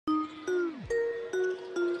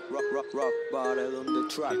Rock bottom on the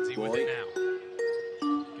track, Kinsey boy. with it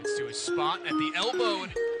now. Gets to his spot at the elbow,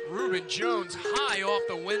 and Reuben Jones high off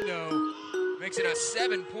the window. Makes it a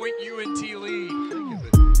 7-point UNT lead.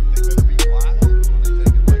 They better be wide open when they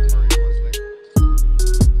take it like Murray was there.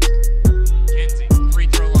 Kinsey, free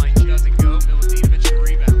throw line doesn't go. Milutinovic the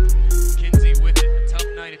rebound. Kinsey with it. A tough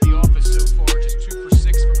night at the office so far. Just 2 for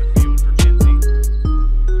 6 from the field for Kinsey.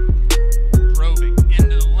 Probing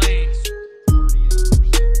into the lanes.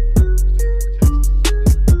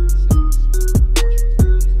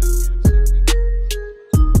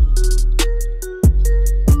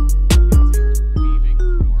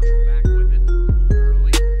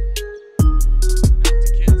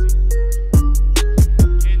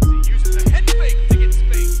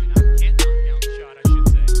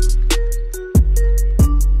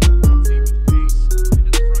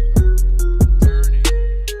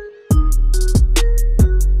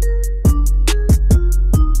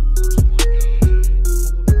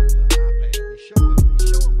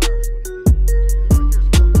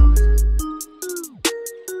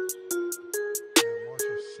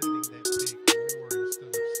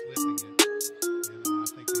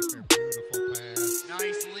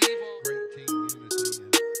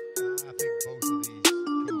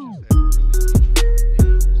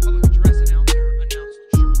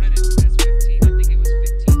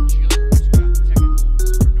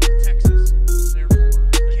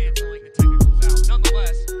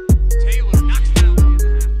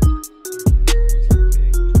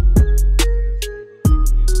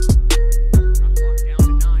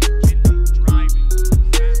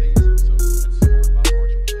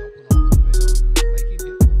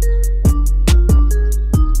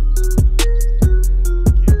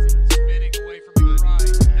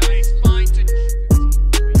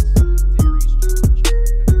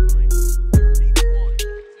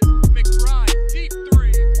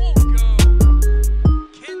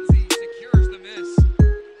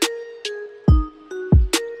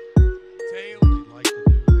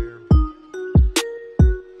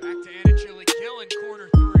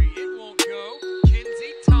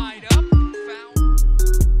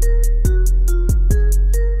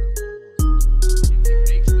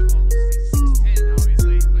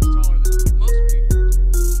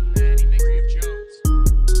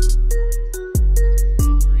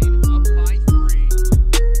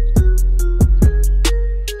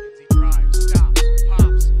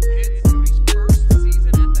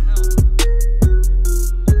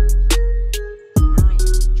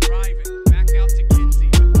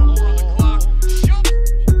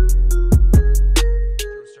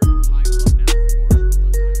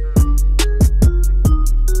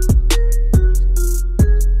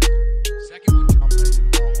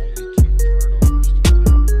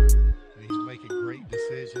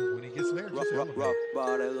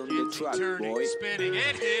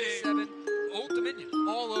 7, Old Dominion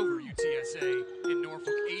all over UTSA in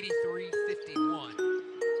Norfolk, 83-51.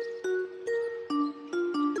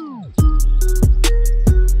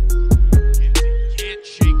 Kinsey can't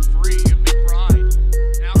shake free of McBride.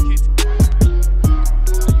 Now Kinsey.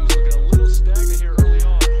 He was looking a little stagnant here early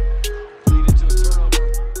on. Leading to a turnover.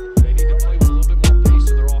 They need to play with a little bit more pace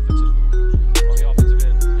to their on the offensive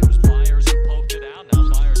end. It was Myers who poked it out. Now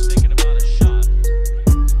Myers thinking about a shot.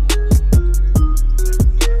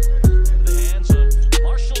 The hands of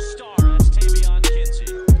Marshall Starr as Taevion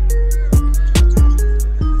Kinsey.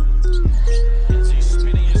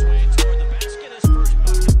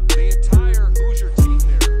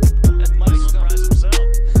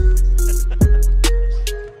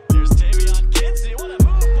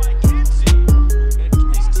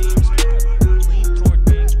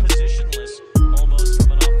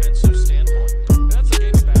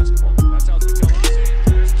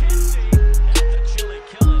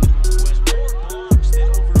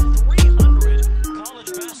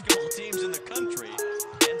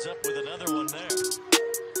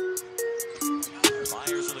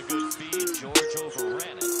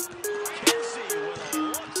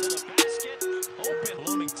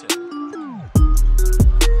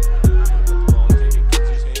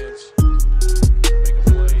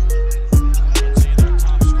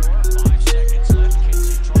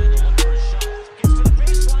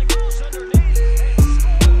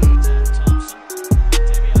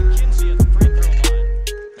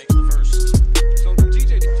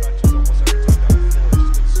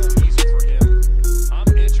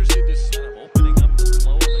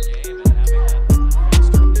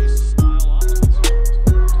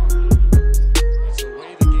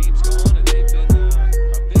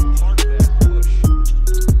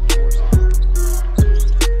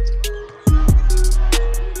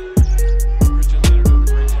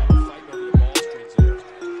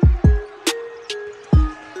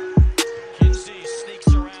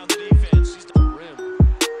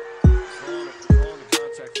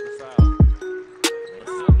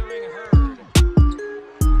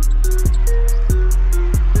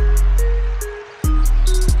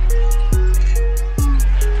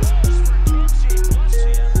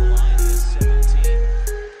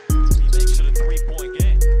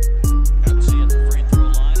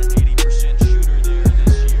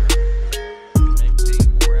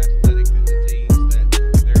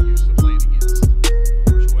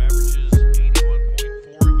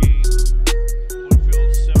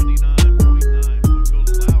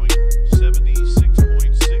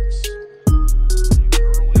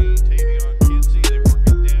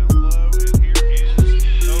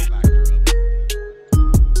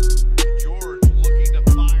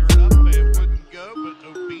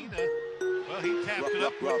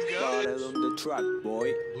 Rock bottom on the track,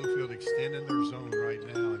 boy. Bluefield extending their zone right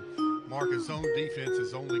now. And Marcus' zone defense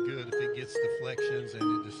is only good if it gets deflections and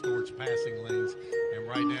it distorts passing lanes. And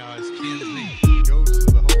right now, as Kinsey goes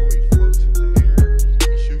to the hole, he floats in the air.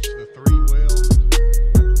 He shoots the three well.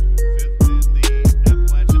 Fifth in the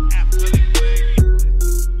Appalachian Athletic League.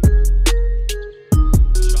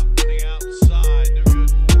 Shot putting outside, no good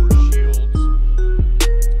for Shields.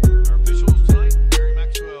 Our officials tonight, Gary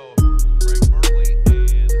Maxwell, Greg Burley,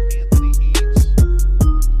 and Anthony Eads.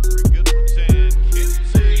 Three good ones, and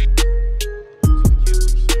Kinsey.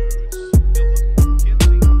 Kinsey, so it's Dillon,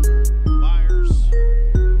 Kinsey, Myers,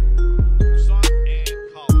 Son, and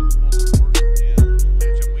Collins on the court. And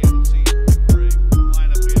matchup we haven't seen for a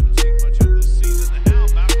lineup we haven't seen much of this season. How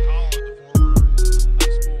about Collins, the former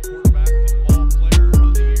high school quarterback, football player of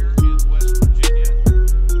the year in West Virginia?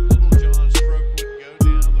 Little John stroke wouldn't go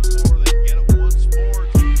down the floor. They get it once more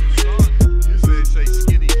to Son. Usually they say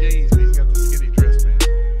skinny jeans, but he's got the skinny dress pants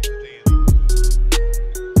on. Dandy.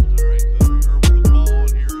 All right, they're with the ball,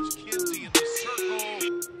 and here is Kinsey in the circle.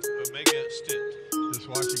 Omega stint. Just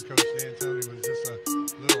watching Coach D'Antoni was just a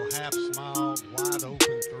little half smile, wide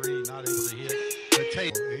open three, not able to hit. But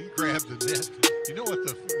Taevion, he grabbed the net. You know what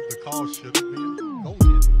the call should have been?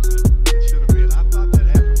 Goaltending. It should have been. I thought that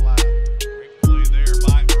happened live. Great play there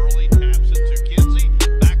by Early. Taps it to Kinsey.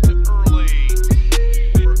 Back to Early.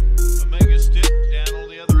 Omega stint down on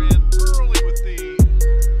the other end. Early with the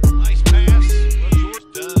nice pass. Left short.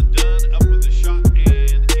 Dunn up with the shot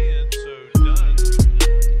and in. So Dunn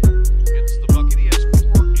gets the bucket. He has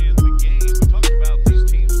 4 in the game. We talked about these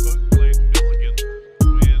teams both played Milligan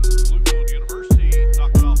when Bluefield University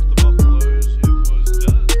knocked off the Buffaloes. It was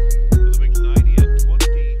Dunn with a big night. He had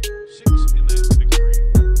 26 in that victory.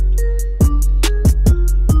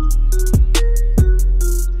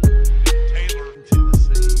 Taylor,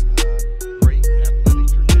 Tennessee, great athletic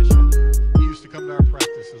tradition. He used to come to our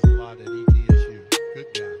practices a lot at ETSU. Good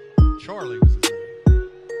guy. Charlie was his name.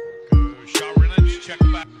 Good shot, Renage, check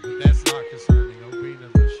back. But that's not concerning. Obina,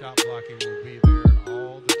 the shot blocking will be there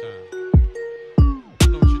all the time. You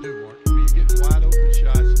know what you do, Mark. When you get wide open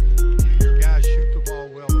shots, your guys shoot the ball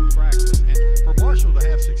well in practice. And for Marshall to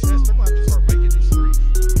have success, they're going to have to start making these threes.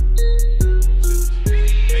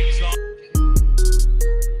 Takes off.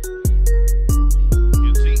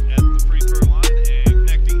 Kinsey at the free throw line and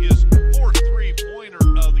connecting his 4th three-pointer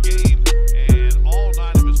of the game. And all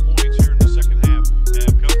 9 of his points here in the second half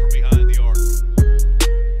have come from behind the arc.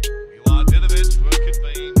 Miladinovich will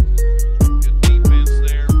convene. Good defense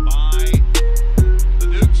there by the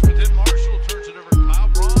Dukes. But then Marshall turns it over to Kyle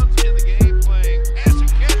Braun's in the game, playing pass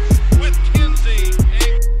and catch with Kinsey.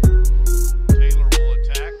 And Taylor will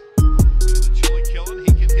attack. And the chili killing.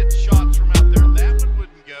 He can hit shots from out there. That one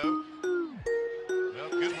wouldn't go. Well,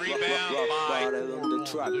 good rebound Rock by bottom on the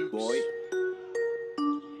track, Dukes. boy.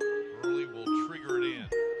 Early will trigger it in.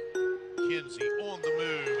 Kinsey on the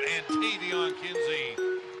move, and Taevion Kinsey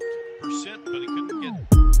percent, but he couldn't get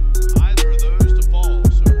either of those to fall.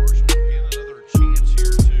 So Marshall again another chance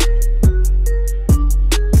here to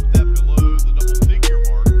put that below the double-figure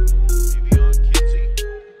mark. Taevion Kinsey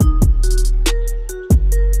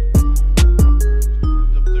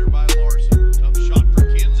up there by Larson. Tough shot for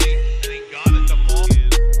Kinsey, and he got it to fall in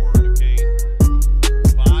for Duquesne.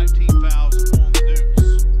 5 team fouls on the Dukes.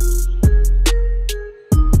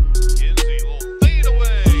 Kinsey, a little fade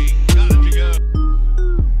away, got it to go.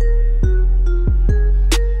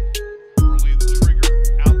 Early the trigger,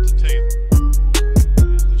 out to Taylor.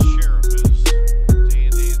 And the sheriff, as Dan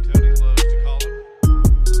D'Antoni loves to call him,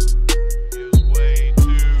 gives way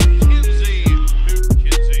to Kinsey.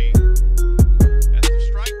 Kinsey at the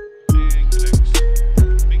strike and connects.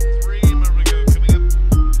 Big three, a moment ago, coming up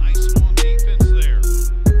nice on defense there.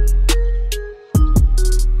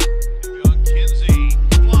 Taevion Kinsey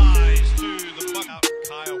flies to the bucket.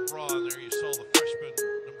 Kyle Braun, there you saw the freshman,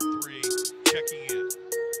 number 3, checking in.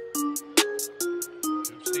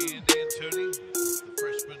 Dan D'Antoni, the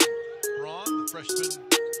freshman Braun, the freshman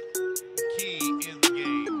key in the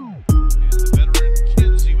game. And the veteran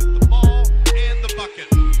Kinsey with the ball and the bucket.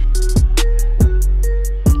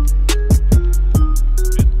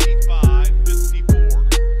 55-54.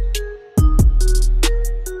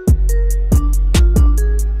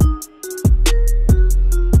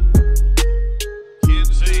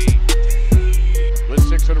 Kinsey. With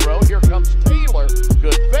 6 in a row, here comes Taylor.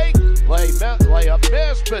 Good fake, layup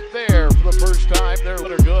miss, but there for the first time, they're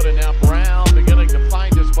good, and now Brown beginning to find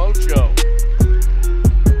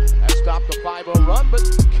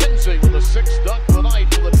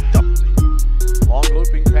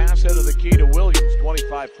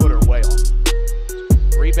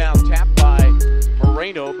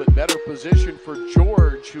but better position for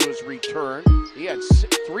George, who has returned. He had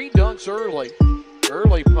 3 dunks early.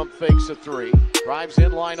 Early pump fakes a 3. Drives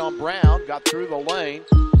in line on Brown. Got through the lane.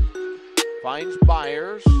 Finds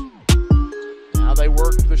Byers. Now they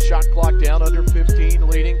work the shot clock down under 15,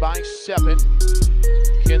 leading by 7.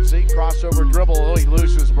 Kinsey, crossover dribble. Oh, he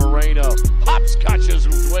loses Moreno. Hopscotches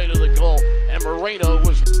his way to the goal. And Moreno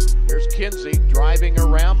was... Here's Kinsey driving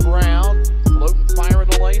around Brown. Floating fire in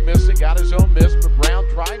the lane, missing. Got his own miss, but Brown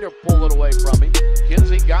trying to pull it away from him.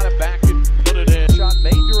 Kinsey got it back and put it in. Shot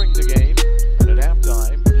made during the game. And at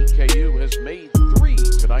halftime, EKU has made 3.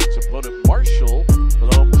 Tonight's opponent, Marshall, for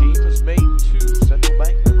the home team, has made 2. Central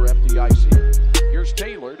Bank member FDIC. Here's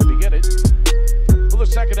Taylor to begin it. For the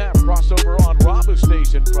second half, crossover on Rob, who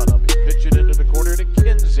stays in front of him. Pitch it into the corner to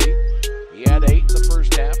Kinsey. He had 8 in the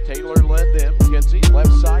first half. Taylor led them. Kinsey,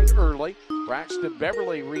 left side early. Braxton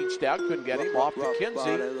Beverly reached out, couldn't get him off to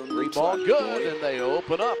Kinsey. 3 ball good, and they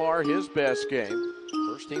open up. Are his best game.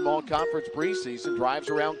 First team all-conference preseason, drives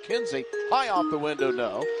around Kinsey. High off the window,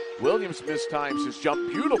 no. Williams mistimes his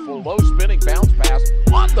jump. Beautiful low-spinning bounce pass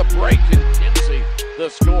on the break, and Kinsey the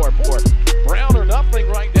scoreboard. Brown or nothing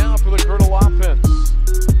right now for the Colonel offense.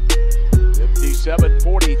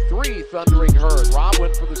 57-43, Thundering Herd. Rob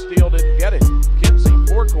went for the steal, didn't get it. Kinsey,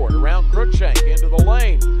 forecourt, around Crookshank, into the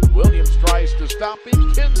lane. Williams tries to stop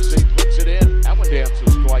him. Kinsey puts it in. That one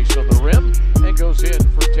dances twice on the rim and goes in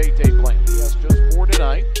for Tay Bland. He has just 4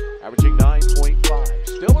 tonight, averaging 9.5.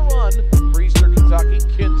 Still a run for Eastern Kentucky.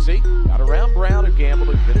 Kinsey got around Brown, who gambled,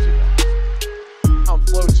 and Kinsey does. Brown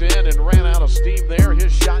floats in and ran out of steam there.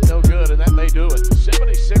 His shot no good, and that may do it.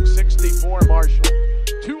 76-64 Marshall.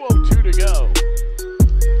 2:02 to go.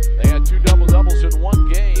 They had 2 double-doubles in one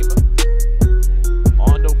game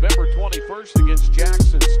on November 21st against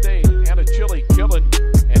Jackson State. Anna Chili Killen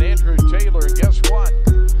and Andrew Taylor. And guess what?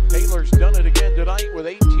 Taylor's done it again tonight with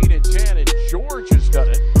 18 and 10, and George has done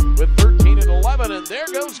it with 13 and 11. And there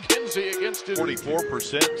goes Kinsey against his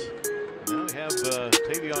 44%. Now we have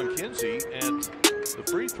Taevion Kinsey at the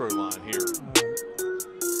free throw line here.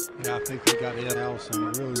 Yeah, I think they got Ed Allison,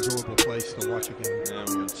 a real enjoyable place to watch a game. Yeah,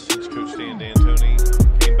 since Coach Dan D'Antoni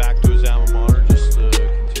came back to his alma mater, just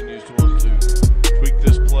continues to want to tweak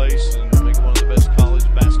this place and make it one of the best college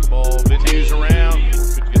basketball venues around.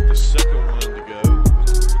 Could get the second one to go.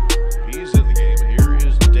 He's in the game. Here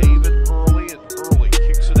is David Early, and Early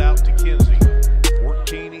kicks it out to Kinsey.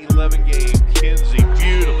 14-11 game. Kinsey,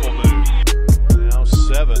 beautiful move. Now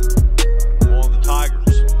 7 on the Tigers.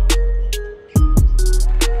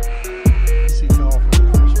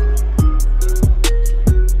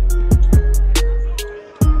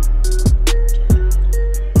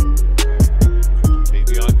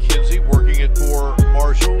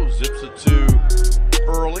 Zips it to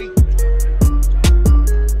Early.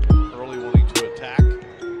 Early wanting to attack.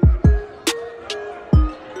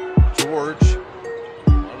 George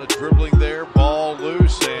on a dribbling there, ball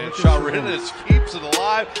loose, and Sharenas keeps it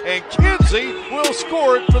alive, and Kinsey will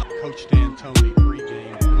score it for Coach D'Antoni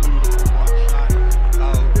pregame glued on one shot.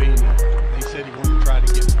 Kyle Obina, they said he wanted to try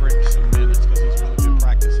to get Frick some minutes because he's really been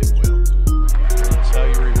practicing well. That's how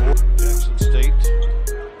you reward Jackson State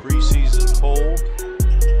preseason poll.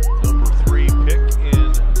 Pick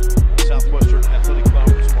in Southwestern Athletic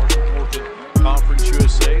Conference, Marshall Thornton Conference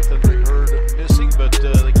USA. Thundering Herd missing, but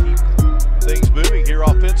they keep things moving here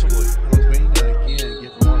offensively. Obina again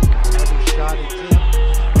getting Marshall another shot attempt.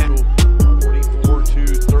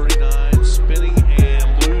 44-39, spinning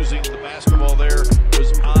and losing the basketball there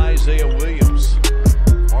was Isaiah Williams.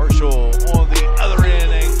 Marshall on the other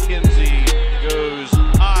end, and Kinsey goes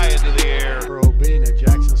high into the air. For Obina,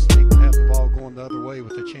 Jackson State would have the ball going the other way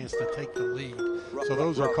with a chance to take the lead. So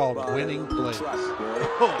those are called winning plays.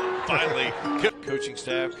 Oh, finally. Coaching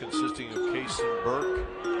staff consisting of Kason Burke,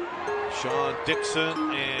 Sean Dixon,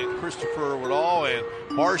 and Christopher Woodall, and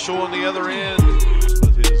Marshall on the other end.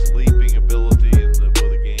 With his leaping ability and the way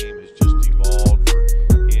the game has just evolved for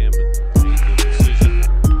him and made the decision.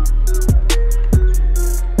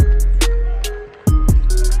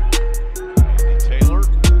 Andy Taylor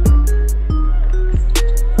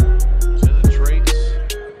penetrates.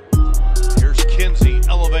 Here's Kinsey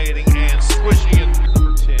elevating and swishing it.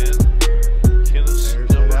 Number 10. Kenneth,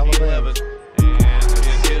 number 11. And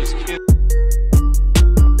it is Kinsey.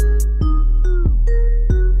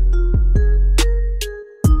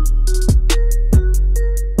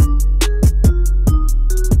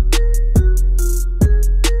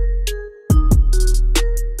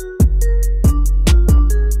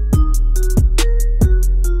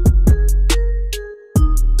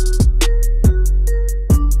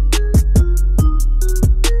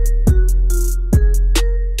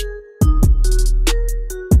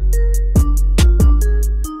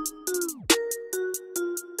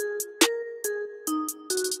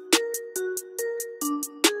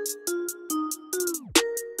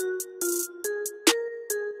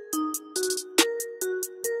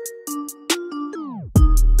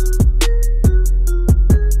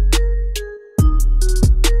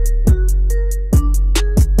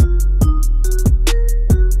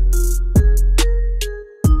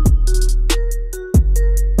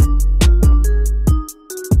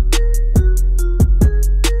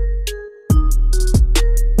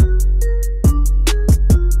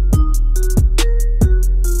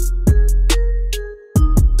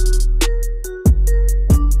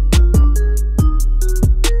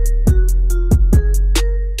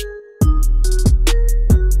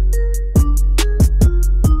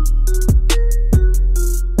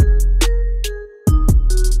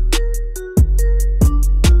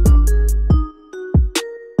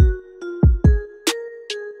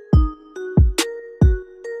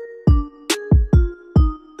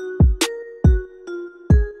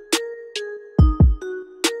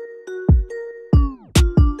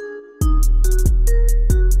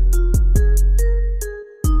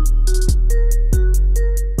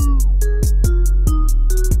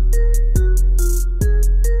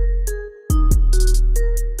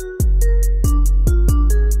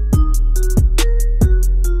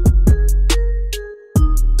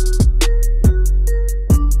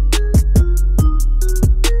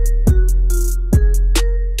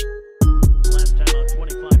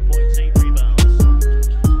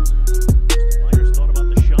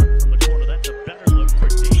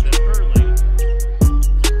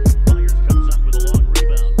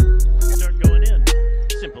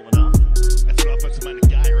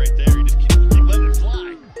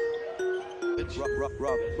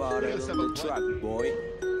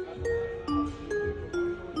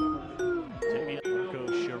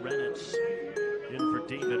 Renitz in for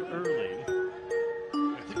David Early.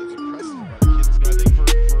 I think it's impressive about Kinsey. I think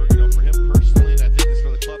for him personally, and I think it's for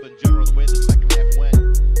the club in general, the way the second half went,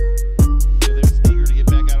 they're just eager to get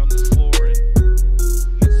back out on this floor and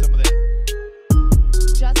get some of that.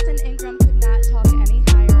 Justin Ingram could not talk any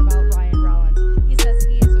higher about Ryan Rollins. He says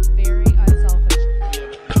he is very unselfish. We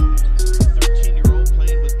have a 13-year-old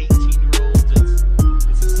playing with 18-year-olds.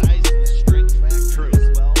 It's the size and the strength factor as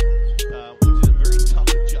well, which is a very tough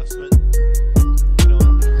adjustment. You know,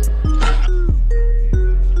 get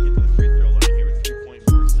to the free throw line here with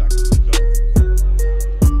 3.4 seconds to go.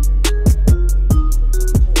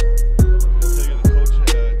 I'll tell you, the coach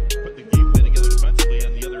put the game plan together defensively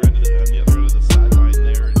on the other end of the sideline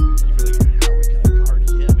there, and you feel like, how are we going to guard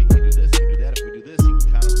him? He can do this, he can do that. If we do this, he can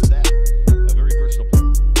counter with that. A very versatile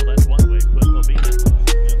player. Well, that's one way. Put Levine in.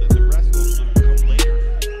 The rest will come later.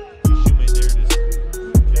 The shoemate there just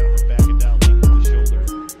got him from backing down, leaning on the shoulder.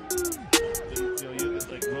 You know,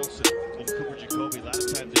 like Wilson and Cooper Jacoby, a lot of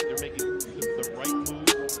times they're making